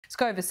Let's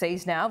go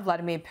overseas now.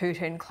 Vladimir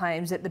Putin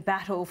claims that the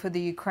battle for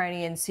the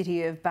Ukrainian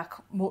city of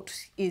Bakhmut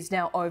is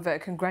now over,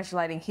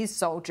 congratulating his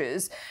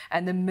soldiers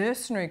and the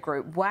mercenary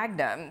group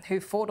Wagner, who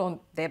fought on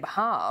their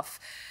behalf.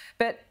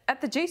 But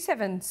at the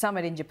G7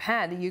 summit in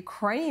Japan, the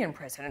Ukrainian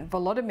President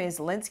Volodymyr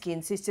Zelensky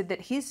insisted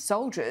that his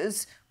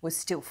soldiers were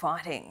still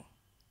fighting.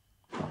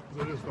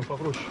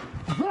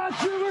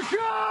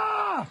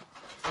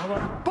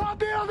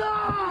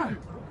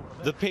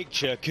 The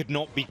picture could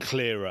not be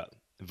clearer.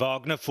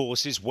 Wagner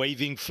forces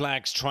waving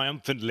flags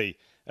triumphantly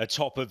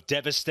atop of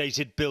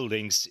devastated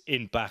buildings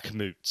in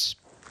Bakhmut.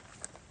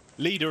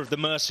 Leader of the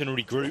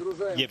mercenary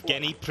group,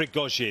 Yevgeny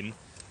Prigozhin,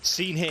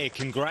 seen here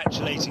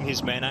congratulating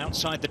his men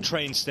outside the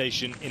train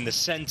station in the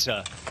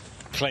centre,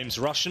 claims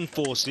Russian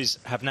forces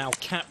have now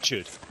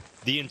captured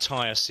the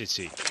entire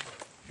city.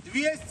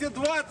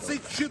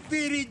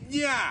 224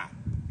 дня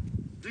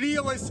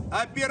длилась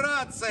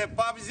операция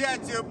по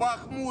взятию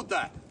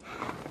Бахмута.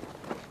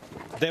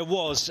 There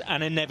was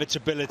an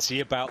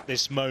inevitability about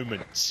this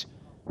moment.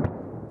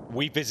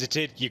 We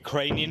visited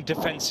Ukrainian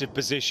defensive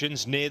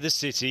positions near the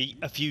city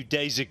a few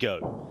days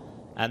ago,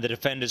 and the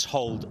defenders'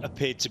 hold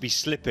appeared to be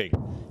slipping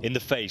in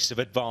the face of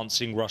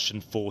advancing Russian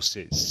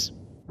forces.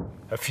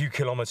 A few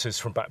kilometres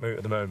from Bakhmut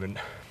at the moment,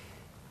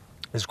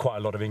 there's quite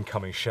a lot of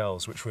incoming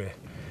shells, which we're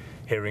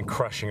hearing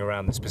crashing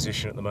around this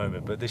position at the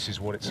moment, but this is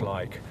what it's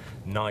like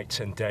night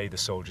and day, the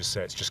soldiers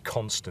say. It's just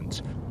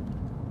constant.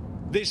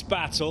 This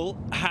battle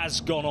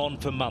has gone on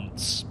for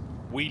months.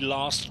 We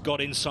last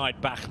got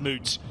inside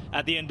Bakhmut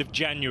at the end of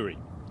January.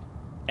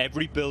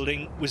 Every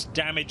building was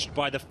damaged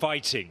by the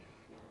fighting.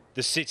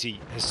 The city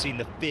has seen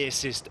the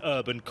fiercest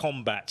urban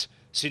combat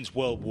since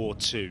World War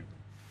II.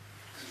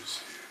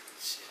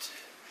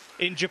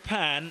 In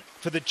Japan,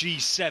 for the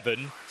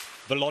G7,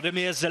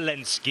 Volodymyr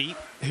Zelensky,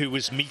 who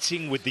was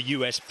meeting with the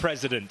US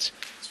president,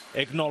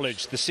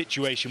 acknowledged the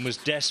situation was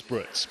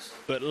desperate,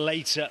 but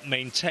later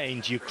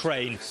maintained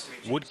Ukraine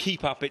would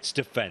keep up its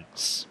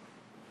defense.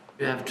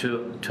 You have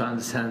to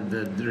understand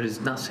that there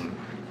is nothing.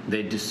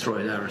 They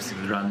destroyed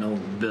everything. There are no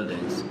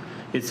buildings.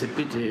 It's a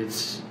pity,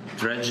 it's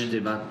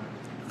tragedy, but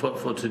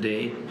for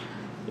today,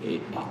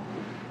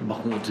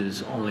 Bakhmut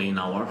is only in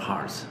our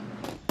hearts.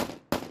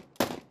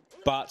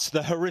 But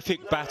the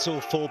horrific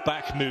battle for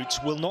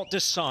Bakhmut will not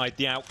decide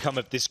the outcome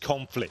of this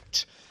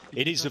conflict.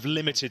 It is of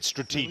limited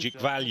strategic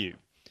value.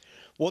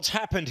 What's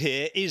happened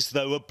here is,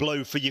 though, a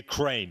blow for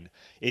Ukraine.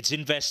 It's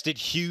invested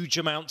huge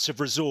amounts of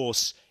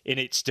resource in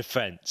its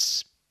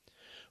defence.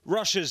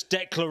 Russia's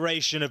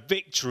declaration of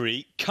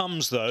victory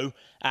comes, though,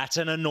 at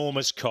an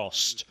enormous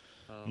cost.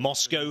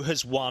 Moscow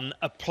has won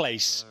a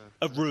place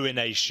of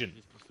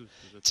ruination.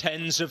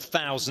 Tens of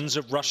thousands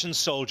of Russian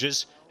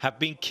soldiers have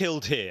been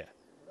killed here,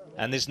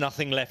 and there's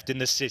nothing left in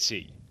the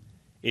city.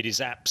 It is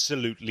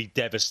absolutely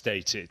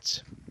devastated.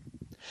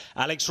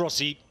 Alex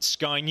Rossi,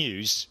 Sky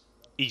News,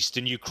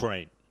 Eastern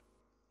Ukraine.